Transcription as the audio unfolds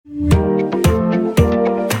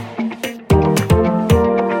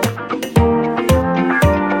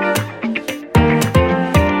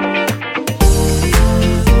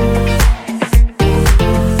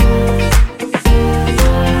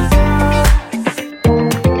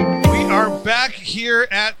here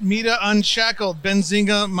at Mita Unshackled,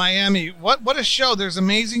 Benzinga, Miami. What a show. There's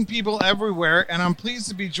amazing people everywhere, and I'm pleased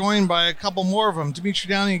to be joined by a couple more of them. Dimitri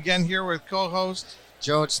Downing again here with co-host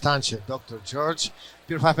George Stanchik, Dr. George,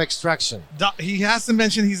 Pure 5 Extraction. He has to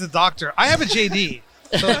mention he's a doctor. I have a JD,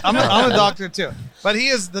 so I'm a doctor too. But he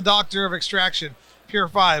is the doctor of extraction, Pure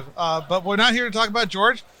 5. But we're not here to talk about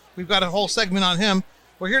George. We've got a whole segment on him.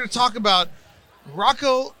 We're here to talk about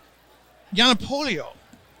Rocco Yianapolio.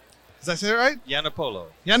 Did I say it right? Yianapolio.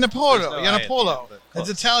 Yianapolio. It's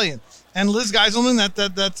Italian. And Liz Geiselman,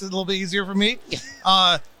 that's a little bit easier for me.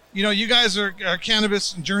 You guys are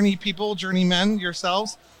cannabis journeymen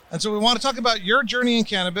yourselves. And so we want to talk about your journey in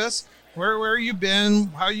cannabis, where you've been,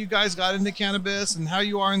 how you guys got into cannabis, and how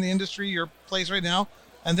you are in the industry, your place right now,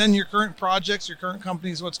 and then your current projects, your current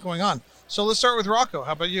companies, what's going on. So let's start with Rocco.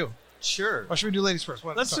 How about you? Sure. Or should we do ladies first?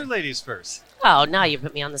 Let's do ladies first. Oh, now you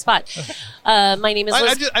put me on the spot. My name is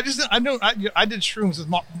Liz. I did shrooms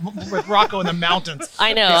with Rocco in the mountains.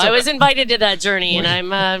 I know. I was invited to that journey, and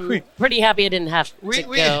I'm pretty happy I didn't have to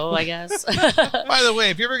go, I guess. By the way,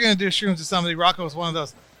 if you're ever going to do shrooms with somebody, Rocco is one of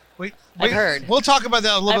those. I've heard. We'll talk about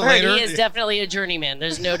that a little bit later. He is definitely a journeyman.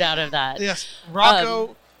 There's no doubt of that. Yes.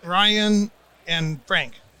 Rocco, Ryan, and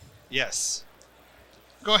Frank. Yes.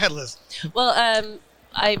 Go ahead, Liz. Well,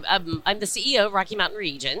 I'm the CEO of Rocky Mountain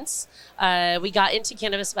Regions. We got into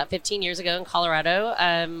cannabis about 15 years ago in Colorado.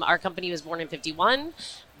 Our company was born in 1951,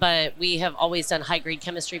 but we have always done high-grade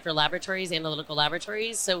chemistry for laboratories, analytical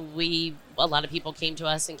laboratories. So a lot of people came to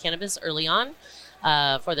us in cannabis early on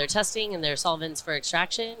for their testing and their solvents for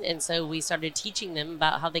extraction. And so we started teaching them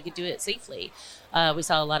about how they could do it safely. We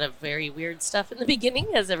saw a lot of very weird stuff in the beginning,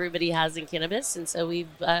 as everybody has in cannabis. And so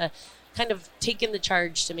we've kind of taken the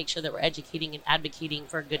charge to make sure that we're educating and advocating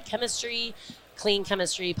for good chemistry, clean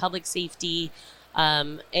chemistry, public safety,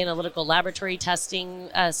 analytical laboratory testing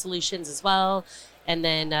solutions as well. And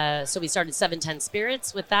then, so we started 710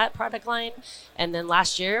 Spirits with that product line. And then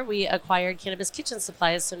last year we acquired Cannabis Kitchen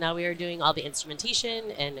Supplies. So now we are doing all the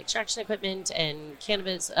instrumentation and extraction equipment and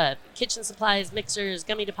cannabis kitchen supplies, mixers,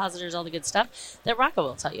 gummy depositors, all the good stuff that Rocco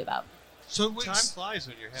will tell you about. So time flies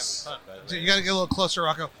when you're having fun, by the way. So you got to get a little closer,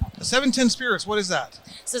 Rocco. 710 Spirits, what is that?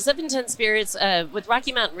 So 710 Spirits, with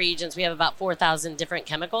Rocky Mountain Regions, we have about 4,000 different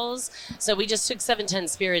chemicals. So we just took 710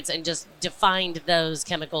 Spirits and just defined those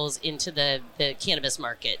chemicals into the cannabis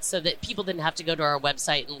market so that people didn't have to go to our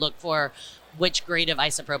website and look for which grade of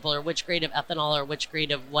isopropyl or which grade of ethanol or which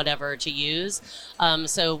grade of whatever to use.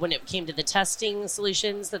 So when it came to the testing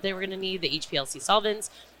solutions that they were going to need, the HPLC solvents,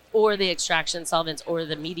 or the extraction solvents, or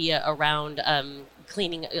the media around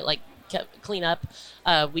cleaning, like clean up,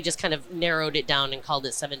 we just kind of narrowed it down and called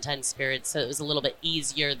it 710 Spirits, so it was a little bit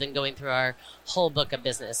easier than going through our whole book of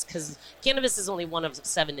business, because cannabis is only one of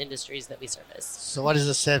 7 industries that we service. So what is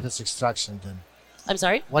the safest extraction then? I'm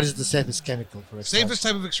sorry? What is the safest chemical for extraction? Safest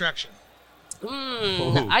type of extraction.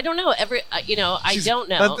 I don't know. I don't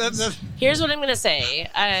know. Here's what I'm going to say.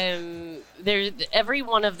 Every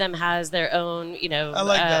one of them has their own, I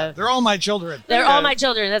like that. They're all my children. They're all my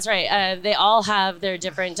children. That's right. They all have their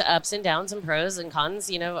different ups and downs and pros and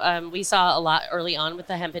cons. We saw a lot early on with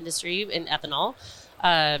the hemp industry in ethanol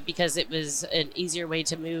because it was an easier way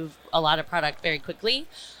to move a lot of product very quickly.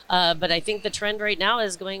 But I think the trend right now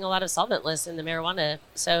is going a lot of solventless in the marijuana.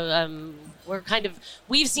 So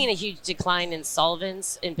we've seen a huge decline in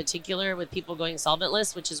solvents in particular with people going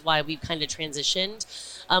solventless, which is why we've kind of transitioned.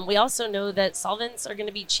 We also know that solvents are going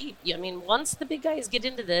to be cheap. I mean, once the big guys get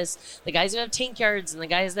into this, the guys who have tank yards and the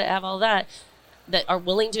guys that have all that are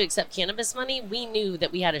willing to accept cannabis money, we knew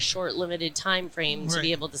that we had a short, limited time frame to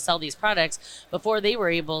be able to sell these products before they were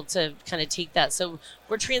able to kind of take that. So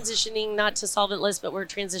we're transitioning not to solventless, but we're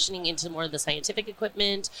transitioning into more of the scientific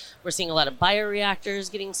equipment. We're seeing a lot of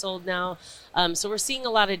bioreactors getting sold now. So we're seeing a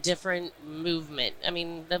lot of different movement. I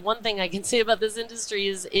mean, the one thing I can say about this industry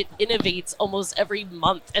is it innovates almost every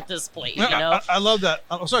month at this point. I love that.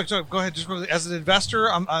 Sorry, go ahead. Just quickly. As an investor,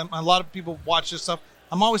 a lot of people watch this stuff.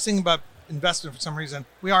 I'm always thinking about investment for some reason.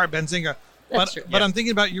 We are at Benzinga, but I'm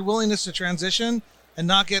thinking about your willingness to transition and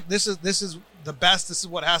not get this is the best. This is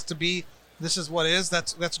what has to be. This is what is.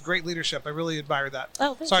 That's great leadership. I really admire that.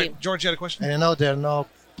 Oh, thank you. George, you had a question? And there are no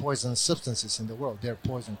poison substances in the world. There are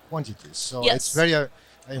poison quantities. So yes. It's very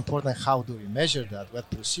important how do we measure that, what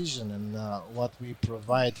precision and what we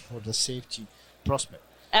provide for the safety prospect.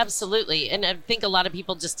 Absolutely. And I think a lot of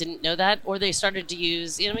people just didn't know that, or they started to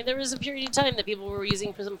use, there was a period of time that people were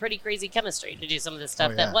using for some pretty crazy chemistry to do some of this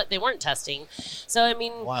stuff that they weren't testing. So,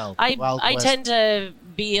 I tend to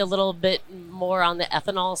be a little bit more on the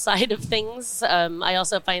ethanol side of things. I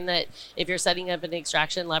also find that if you're setting up an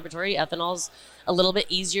extraction laboratory, ethanol's a little bit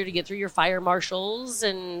easier to get through your fire marshals,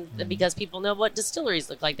 and because people know what distilleries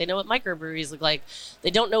look like, they know what microbreweries look like, they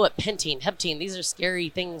don't know what pentene, heptene, these are scary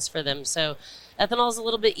things for them. So ethanol is a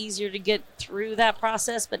little bit easier to get through that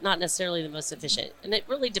process, but not necessarily the most efficient. And it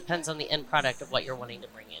really depends on the end product of what you're wanting to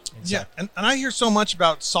bring in. Yeah, and I hear so much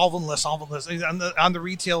about solventless. On the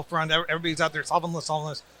retail front, everybody's out there,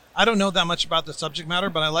 solventless. I don't know that much about the subject matter,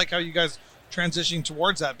 but I like how you guys transitioning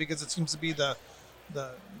towards that, because it seems to be the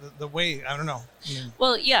way. I don't know.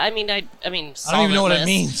 I mean, I don't even know what it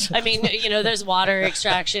means. There's water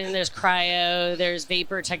extraction, there's cryo, there's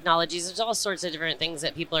vapor technologies. There's all sorts of different things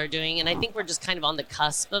that people are doing, and I think we're just kind of on the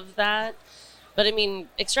cusp of that. But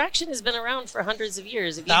extraction has been around for hundreds of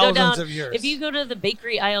years. Thousands of years. If you go to the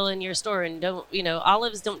bakery aisle in your store and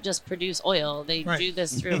olives don't just produce oil; they do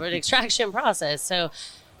this through an extraction process. So.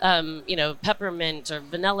 Peppermint or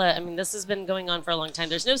vanilla. This has been going on for a long time.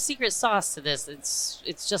 There's no secret sauce to this.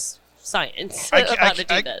 It's just science about to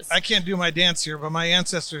do this. I can't do my dance here, but my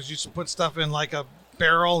ancestors used to put stuff in like a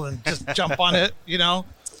barrel and just jump on it,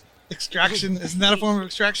 Extraction, isn't that a form of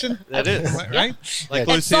extraction? That is. Right? Like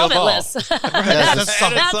Lucille Ball. That's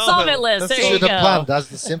solventless. There you go. Plant. That's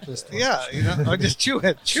the simplest one. Yeah, or just chew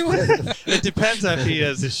it. It depends if he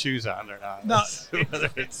has his shoes on or not. No.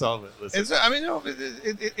 Whether it's solventless.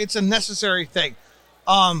 It's a necessary thing.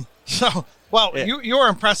 You are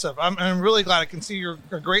impressive. I'm really glad. I can see you're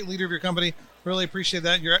a great leader of your company. Really appreciate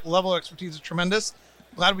that. Your level of expertise is tremendous.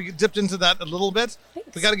 Glad we dipped into that a little bit.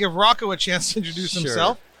 Thanks. We got to give Rocco a chance to introduce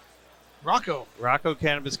himself. Rocco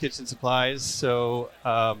Cannabis Kitchen Supplies. So,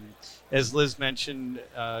 as Liz mentioned,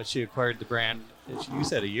 she acquired the brand, you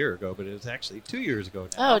said a year ago, but it was actually 2 years ago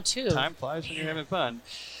now. Oh, 2. Time flies when you're having fun.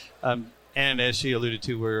 And as she alluded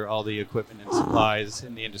to, we're all the equipment and supplies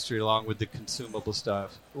in the industry along with the consumable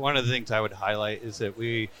stuff. One of the things I would highlight is that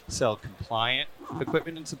we sell compliant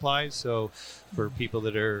equipment and supplies. So for people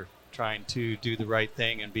that are trying to do the right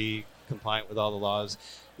thing and be compliant with all the laws,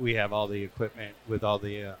 we have all the equipment with all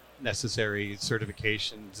the necessary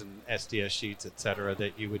certifications and SDS sheets, et cetera,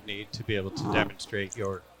 that you would need to be able to demonstrate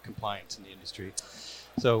your compliance in the industry.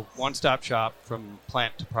 So one-stop shop from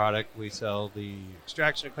plant to product. We sell the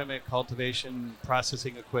extraction equipment, cultivation,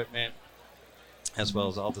 processing equipment, as well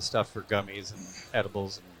as all the stuff for gummies and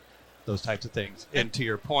edibles and those types of things. And to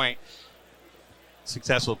your point,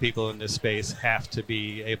 successful people in this space have to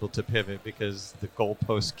be able to pivot because the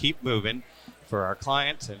goalposts keep moving for our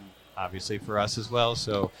clients and obviously for us as well.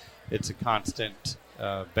 So it's a constant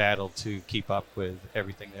battle to keep up with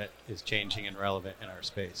everything that is changing and relevant in our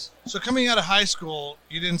space. So coming out of high school,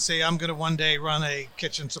 you didn't say, I'm going to one day run a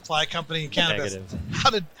kitchen supply company in cannabis. Negative.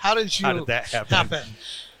 How did that happen?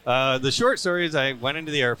 The short story is I went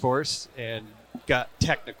into the Air Force and got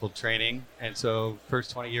technical training. And so first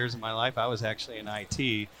 20 years of my life, I was actually in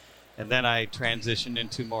IT. And then I transitioned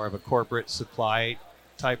into more of a corporate supply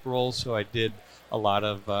type role. So I did a lot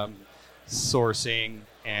of sourcing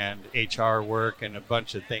and HR work and a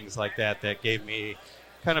bunch of things like that gave me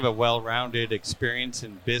kind of a well-rounded experience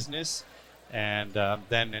in business. And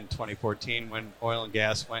then in 2014, when oil and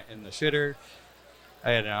gas went in the shitter,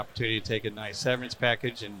 I had an opportunity to take a nice severance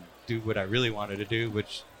package and do what I really wanted to do,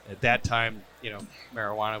 which at that time,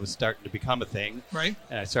 marijuana was starting to become a thing. Right.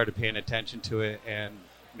 And I started paying attention to it and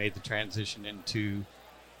made the transition into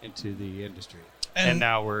the industry. And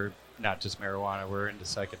now we're not just marijuana, we're into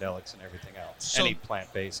psychedelics and everything else. So, any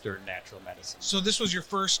plant-based or natural medicine. So this was your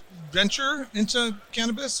first venture into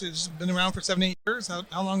cannabis? It's been around for 7-8 years?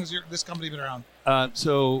 How long has this company been around?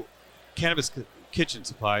 So Cannabis Kitchen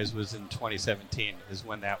Supplies was in 2017 is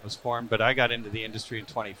when that was formed, but I got into the industry in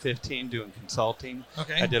 2015 doing consulting.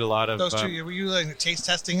 Okay. I did a lot of... Those 2 years, were you like taste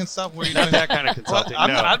testing and stuff? Were you doing that kind of consulting?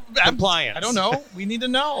 Well, compliance. I don't know. We need to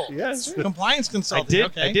know. Yes. Compliance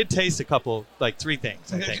consulting. I did taste a couple, like 3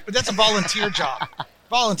 things, I think. But that's a volunteer job.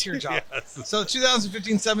 Yes. So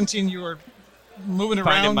 2015-17, you were moving around.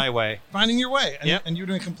 Finding my way. Finding your way. And, Yep. And you were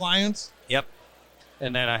doing compliance? Yep.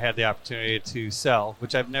 And then I had the opportunity to sell,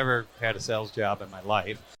 which I've never had a sales job in my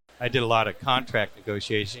life. I did a lot of contract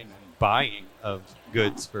negotiation and buying of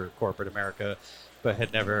goods for corporate America, but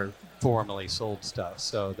had never formally sold stuff.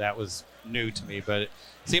 So that was new to me, but it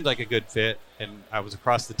seemed like a good fit. And I was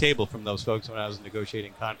across the table from those folks when I was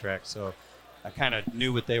negotiating contracts. So I kind of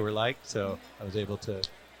knew what they were like. So I was able to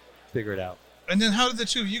figure it out. And then how did the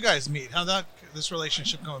two of you guys meet? How did this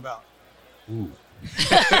relationship come about? Ooh. Is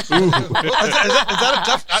that a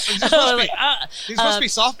tough? These supposed to be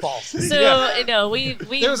softballs. So no, we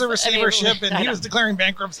there was a receivership, and he was declaring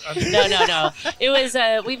bankruptcy. No. It was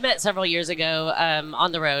we met several years ago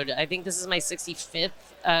on the road. I think this is my 65th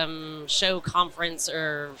show conference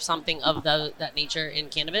or something of that nature in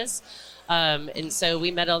cannabis. And so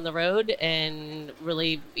we met on the road, and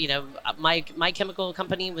really, my chemical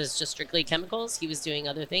company was just strictly chemicals. He was doing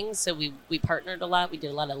other things. So we partnered a lot. We did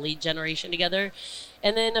a lot of lead generation together.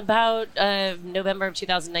 And then about November of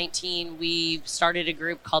 2019, we started a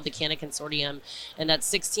group called the Canna Consortium. And that's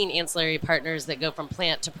 16 ancillary partners that go from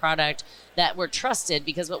plant to product that were trusted,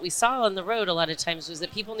 because what we saw on the road a lot of times was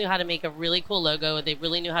that people knew how to make a really cool logo. They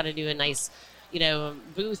really knew how to do a nice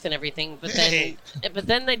booth and everything, but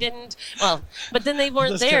then they didn't. Well, but then they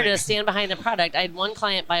weren't there to stand behind the product. I had one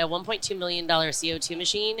client buy a $1.2 million CO2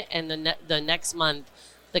 machine, and the next month,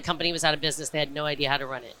 the company was out of business. They had no idea how to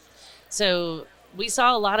run it. So we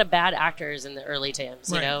saw a lot of bad actors in the early times.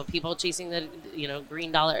 Right. People chasing the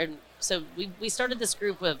green dollar. And so we started this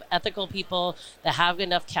group of ethical people that have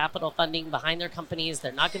enough capital funding behind their companies.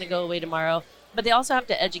 They're not going to go away tomorrow. But they also have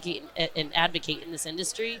to educate and advocate in this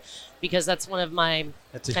industry, because that's one of my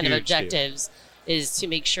kind of objectives is to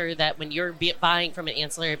make sure that when you're buying from an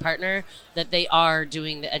ancillary partner, that they are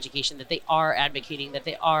doing the education, that they are advocating, that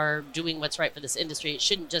they are doing what's right for this industry. It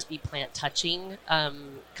shouldn't just be plant touching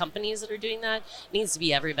companies that are doing that. It needs to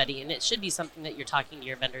be everybody. And it should be something that you're talking to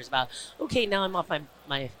your vendors about. Okay, now I'm off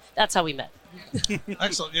my that's how we met.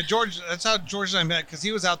 Excellent. Yeah, George, that's how George and I met, because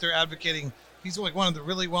he was out there advocating. He's like one of the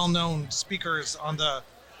really well-known speakers on the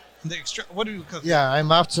what do you call it? Yeah,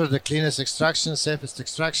 I'm after the cleanest extraction, safest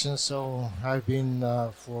extraction. So I've been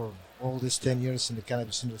for all these 10 years in the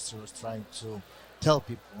cannabis industry, was trying to tell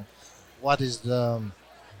people what is the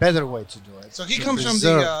better way to do it. So he comes from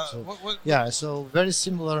the yeah. So very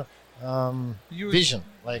similar vision,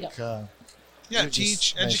 like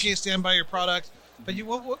teach, educate, stand by your product. But you,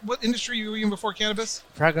 what industry were you in before cannabis?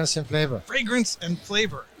 Fragrance and flavor. Fragrance and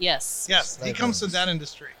flavor. Yes. He comes from that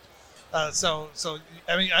industry. So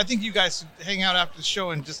I mean, I think you guys should hang out after the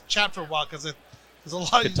show and just chat for a while, because there's a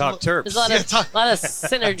lot of talk terps. There's a lot of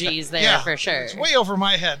synergies there for sure. It's way over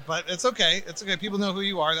my head, but it's okay. It's okay. People know who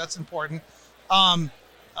you are. That's important.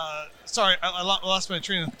 Sorry, I lost my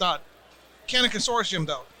train of thought. Canna Consortium,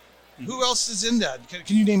 though. Mm-hmm. Who else is in that?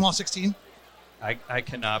 Can you name all 16? I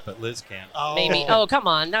cannot, but Liz can. Oh. Maybe. Oh, come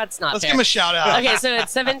on. That's not Let's fair. give him a shout out. Okay, so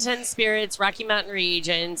it's 710 Spirits, Rocky Mountain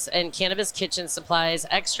Reagents, and Cannabis Kitchen Supplies,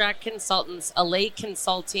 Extract Consultants, Allay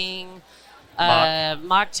Consulting,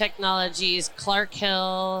 Mock Technologies, Clark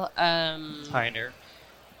Hill. Pioneer.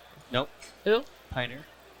 Nope. Who? Pioneer.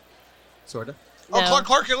 Sort of. Oh, No.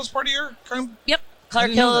 Clark Hill is part of your current? Yep. Clark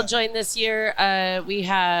didn't know Hill that. joined this year. We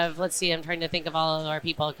have, let's see, I'm trying to think of all of our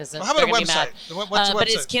people, because Well, how about a they're going to be mad. website? What's the But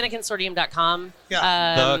website? it's cannaconsortium.com.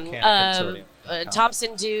 Yeah. The Canna Consortium.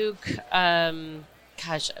 Thompson Duke.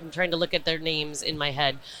 Gosh, I'm trying to look at their names in my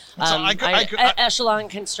head. So Echelon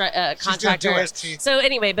Contractor. do So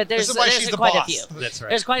anyway, but This there's is why she's the quite a boss. few. That's right.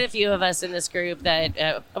 There's quite a few of us in this group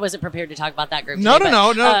that I wasn't prepared to talk about that group. No.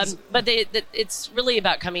 But it's really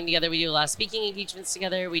about coming together. We do a lot of speaking engagements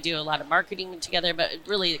together. We do a lot of marketing together. But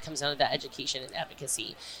really, it comes down to that education and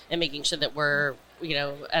advocacy and making sure that we're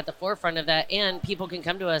at the forefront of that, and people can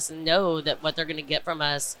come to us and know that what they're going to get from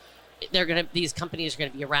us. These companies are going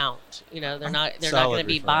to be around. They're not going to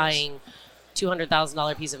be buying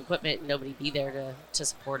 $200,000 piece of equipment and nobody be there to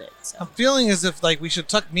support it. So. I'm feeling as if we should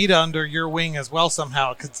tuck Mita under your wing as well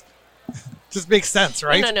somehow, because it just makes sense,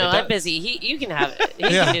 right? No, I'm busy. You can have it. He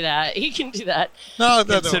can do that. He can do that. No.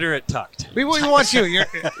 Consider it tucked. We want you.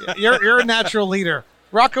 You're a natural leader.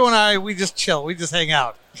 Rocco and I, we just chill. We just hang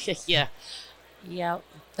out. Yeah.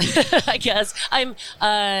 I guess I'm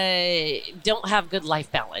don't have good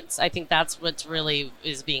life balance. I think that's what's really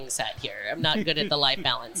is being said here. I'm not good at the life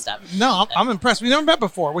balance stuff. No, I'm impressed. We never met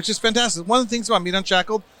before, which is fantastic. One of the things about Meet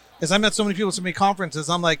Unshackled is I met so many people at so many conferences.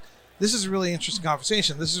 I'm like, this is a really interesting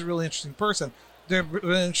conversation. This is a really interesting person. They're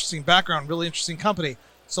really interesting background, really interesting company.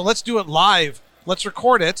 So let's do it live. Let's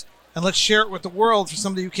record it and let's share it with the world for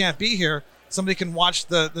somebody who can't be here. Somebody can watch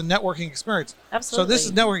the networking experience. Absolutely. So this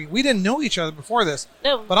is networking. We didn't know each other before this.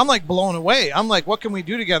 No. But I'm blown away. I'm like, what can we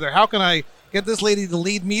do together? How can I get this lady to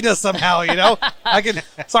lead Mita somehow? I can.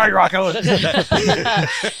 Sorry, Rocco. I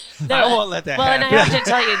won't let that happen. And I have to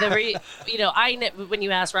tell you, when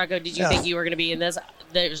you asked Rocco, did you think you were going to be in this?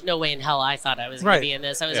 There's no way in hell I thought I was going to be in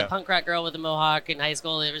this. I was a punk rock girl with a mohawk in high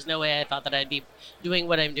school. There was no way I thought that I'd be doing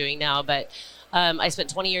what I'm doing now. But I spent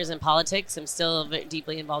 20 years in politics. I'm still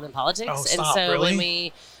deeply involved in politics. Oh, stop, and so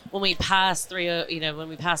really? when we passed through, when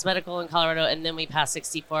we passed medical in Colorado and then we passed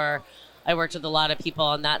 64, I worked with a lot of people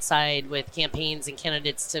on that side with campaigns and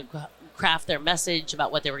candidates to craft their message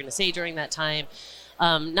about what they were going to say during that time.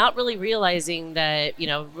 Not really realizing that,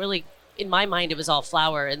 really in my mind, it was all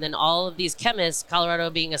flower. And then all of these chemists, Colorado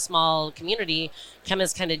being a small community,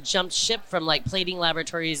 chemists kind of jumped ship from like plating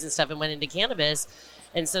laboratories and stuff and went into cannabis.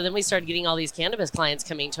 And so then we started getting all these cannabis clients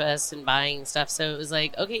coming to us and buying stuff. So it was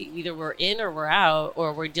like, okay, either we're in or we're out,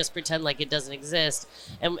 or we just pretend like it doesn't exist.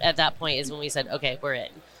 And at that point is when we said, okay, we're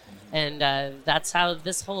in. And that's how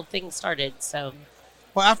this whole thing started. So,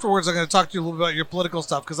 well, afterwards, I'm going to talk to you a little bit about your political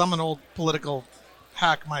stuff, because I'm an old political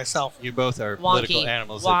hack myself. You both are Wonky. political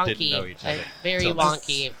animals that didn't know each other. Very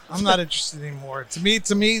wonky. I'm not interested anymore.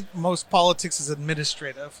 To me, most politics is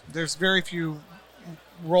administrative. There's very few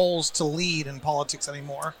roles to lead in politics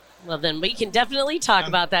anymore. Well, then we can definitely talk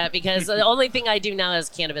about that, because the only thing I do now is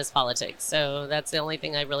cannabis politics. So that's the only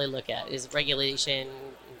thing I really look at is regulation.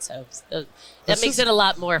 And so that makes it a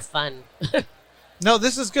lot more fun. No,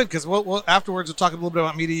 this is good, because we'll afterwards we'll talk a little bit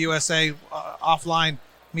about Media USA offline.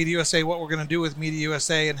 Media USA, what we're going to do with Media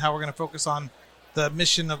USA, and how we're going to focus on the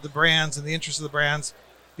mission of the brands and the interests of the brands,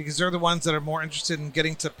 because they're the ones that are more interested in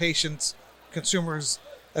getting to patients, consumers,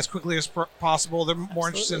 as quickly as possible. They're more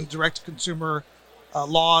interested in direct-to-consumer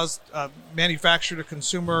laws,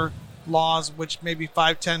 manufacturer-to-consumer laws, which maybe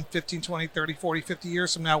 5, 10, 15, 20, 30, 40, 50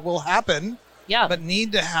 years from now will happen, but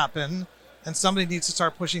need to happen, and somebody needs to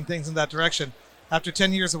start pushing things in that direction. After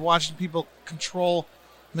 10 years of watching people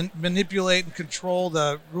manipulate and control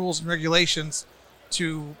the rules and regulations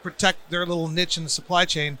to protect their little niche in the supply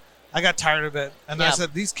chain, I got tired of it. And I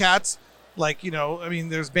said, these cats,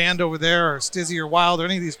 there's Band over there, or Stizzy or Wild, or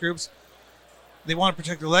any of these groups, they want to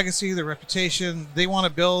protect their legacy, their reputation. They want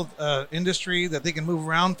to build an industry that they can move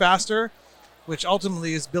around faster, which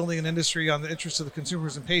ultimately is building an industry on the interests of the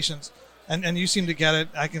consumers and patients. And you seem to get it.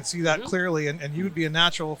 I can see that clearly. And you would be a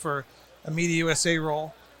natural for a Media USA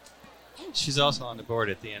role. She's also on the board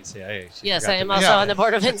at the NCIA. Yes, I am also on the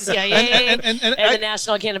board of NCIA and the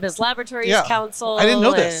National Cannabis Laboratories Council. I didn't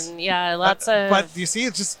know this. And lots of. But you see,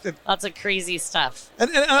 it's just lots of crazy stuff.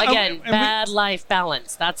 Again, bad life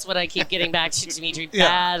balance. That's what I keep getting back to, Dimitri.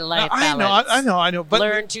 Bad life balance. I know. But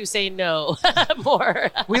learn to say no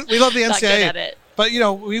more. We love the NCIA. But,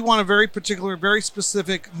 we want a very particular, very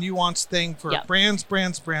specific, nuanced thing for brands.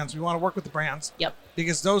 We want to work with the brands. Yep.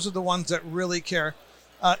 Because those are the ones that really care.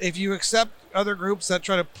 If you accept other groups that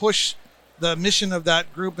try to push the mission of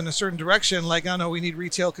that group in a certain direction, like, we need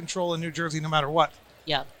retail control in New Jersey no matter what.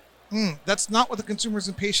 Yeah. That's not what the consumers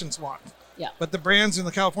and patients want. Yeah. But the brands in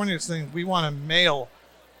the California thing, we want to mail.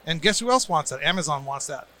 And guess who else wants that? Amazon wants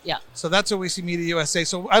that. Yeah. So that's what we see Media USA.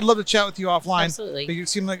 So I'd love to chat with you offline. Absolutely. But you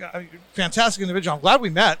seem like a fantastic individual. I'm glad we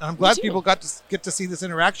met. And I'm glad people got to get to see this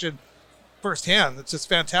interaction firsthand. It's just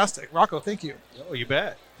fantastic. Rocco, thank you. Oh, you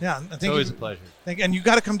bet. Yeah, it's always a pleasure. And you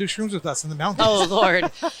got to come do shrooms with us in the mountains. Oh,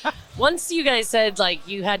 Lord. Once you guys said,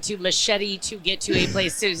 you had to machete to get to a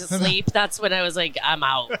place to sleep, that's when I was like, I'm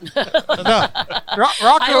out.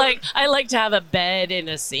 Rocco, I like to have a bed and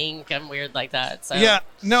a sink. I'm weird like that. So. Yeah,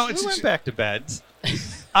 no. We went back to beds.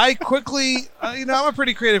 I quickly, I'm a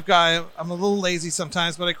pretty creative guy. I'm a little lazy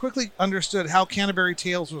sometimes, but I quickly understood how Canterbury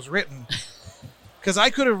Tales was written. Because I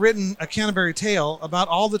could have written a Canterbury Tale about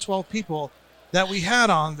all the 12 people that we had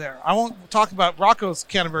on there. I won't talk about Rocco's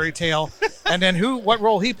Canterbury Tale and then what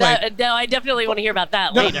role he played. No, I definitely want to hear about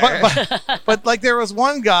that later. But there was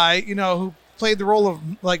one guy, who played the role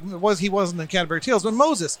of, he wasn't in Canterbury Tales, but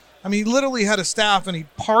Moses. He literally had a staff and he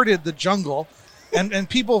parted the jungle and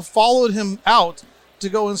people followed him out to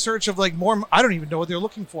go in search of more. I don't even know what they're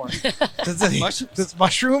looking for.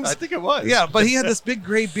 Mushrooms? I think it was. Yeah, but he had this big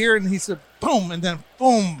gray beard and he said, boom, and then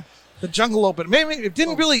boom. The jungle opened. Maybe it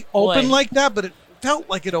didn't really open like that, but it felt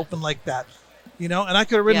like it opened like that, And I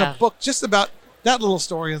could have written a book just about that little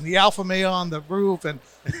story and the alpha male on the roof and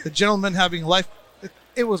the gentleman having life.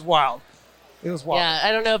 It was wild. It was wild. Yeah,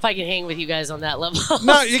 I don't know if I can hang with you guys on that level.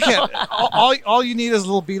 No, you can't. All you need is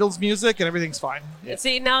a little Beatles music and everything's fine. Yeah.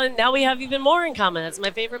 See, now we have even more in common. That's my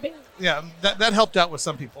favorite band. Yeah, that helped out with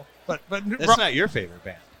some people, but that's not your favorite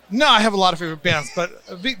band. No, I have a lot of favorite bands, but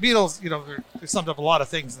Beatles, they summed up a lot of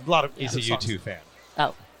things. A lot of. He's a U2 fan.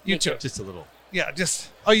 Oh, U2, just a little. Yeah,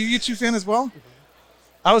 are you a U2 fan as well? Mm-hmm.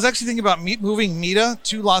 I was actually thinking about moving Mita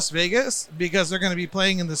to Las Vegas because they're going to be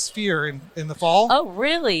playing in the Sphere in the fall. Oh,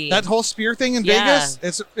 really? That whole Sphere thing in Vegas,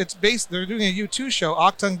 it's based. They're doing a U2 show,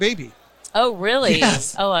 Octung Baby. Oh, really?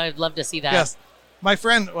 Yes. Oh, I'd love to see that. Yes, my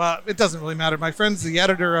friend. It doesn't really matter. My friend's the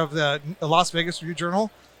editor of the Las Vegas Review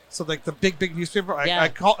Journal. So the big newspaper, I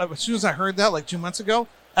called as soon as I heard that 2 months ago,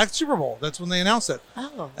 at Super Bowl. That's when they announced it.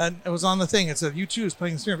 Oh. And it was on the thing. It said, U2 is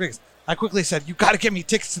playing in Las Vegas. I quickly said, you got to get me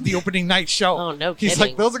tickets to the opening night show. Oh, no He's kidding.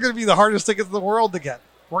 like, those are going to be the hardest tickets in the world to get.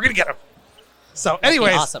 We're going to get them. So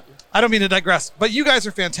anyways, awesome. I don't mean to digress, but you guys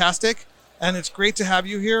are fantastic. And it's great to have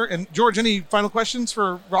you here. And George, any final questions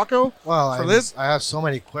for Rocco? Well, for Liz? I have so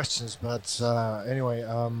many questions, but anyway,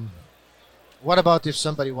 what about if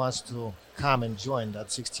somebody wants to come and join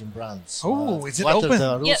that 16 brands? Oh, is it what open? What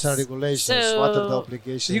are the rules Yes. and regulations? So- What are the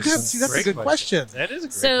obligations? You guys see, that's a good question. That is a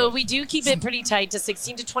great So question. we do keep it pretty tight to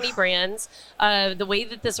 16 to 20 brands. The way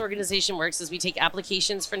that this organization works is we take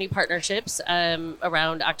applications for new partnerships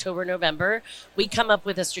around October, November. We come up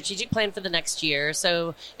with a strategic plan for the next year.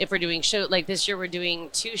 So if we're doing like this year, we're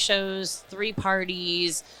doing 2 shows, 3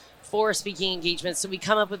 parties, 4 speaking engagements. So we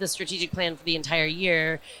come up with a strategic plan for the entire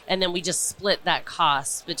year, and then we just split that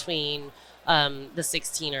cost between the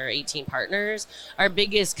 16 or 18 partners. Our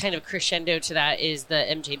biggest kind of crescendo to that is the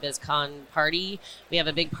MJ BizCon party. We have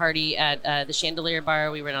a big party at the Chandelier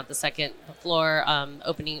Bar. We rent out the second floor,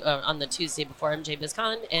 opening on the Tuesday before MJ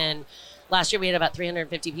BizCon, and last year we had about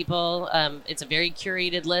 350 people. It's a very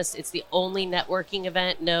curated list. It's the only networking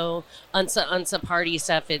event. No unsa party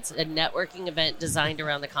stuff. It's a networking event designed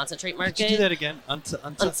around the concentrate market. Could you do that again?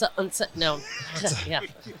 Unsa, no. Yeah.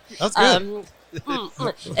 That's good.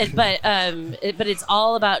 But it's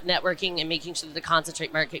all about networking and making sure that the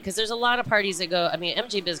concentrate market, because there's a lot of parties that go. I mean,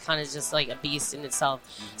 MJ BizCon is just like a beast in itself.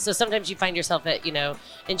 So sometimes you find yourself at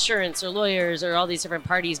insurance or lawyers or all these different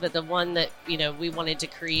parties, but the one that we wanted to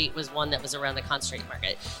create was one that was around the concentrate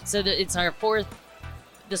market. So it's our 4th.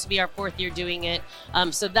 This will be our 4th year doing it.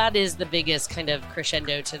 So that is the biggest kind of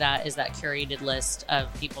crescendo to that, is that curated list of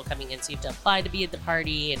people coming in. So you have to apply to be at the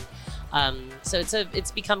party, and so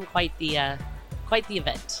it's become quite the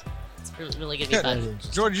event. It's really going to be fun.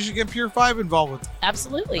 George, you should get Pure 5 involved with it.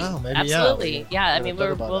 Absolutely. Oh, maybe, Absolutely. yeah. I mean,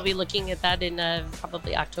 we'll that. be looking at that in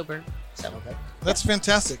probably October. So. Okay. That's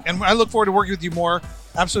fantastic. And I look forward to working with you more.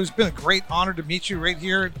 Absolutely. It's been a great honor to meet you right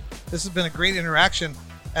here. This has been a great interaction.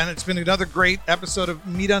 And it's been another great episode of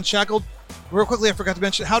Meet Unshackled. Real quickly, I forgot to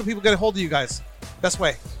mention, how do people get a hold of you guys? Best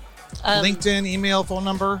way? LinkedIn, email, phone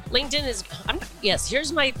number? LinkedIn is, yes,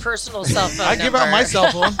 here's my personal cell phone I give out my cell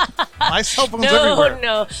phone. My cell phone's everywhere.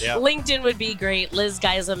 No. Yeah. LinkedIn would be great. Liz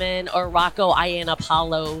Geiselman or Rocco Ian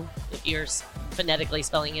Apollo, if you're phonetically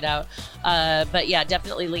spelling it out. But yeah,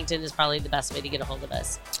 definitely LinkedIn is probably the best way to get a hold of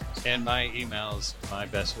us. And my email is my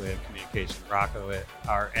best way of communication,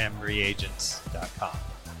 rocco@rmreagents.com.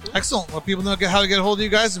 Excellent. Well, people know how to get a hold of you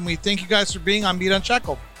guys, and we thank you guys for being on Meet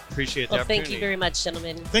Unshackled. Appreciate the Well, opportunity. thank you very much,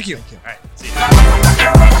 gentlemen. Thank you. All right. See you.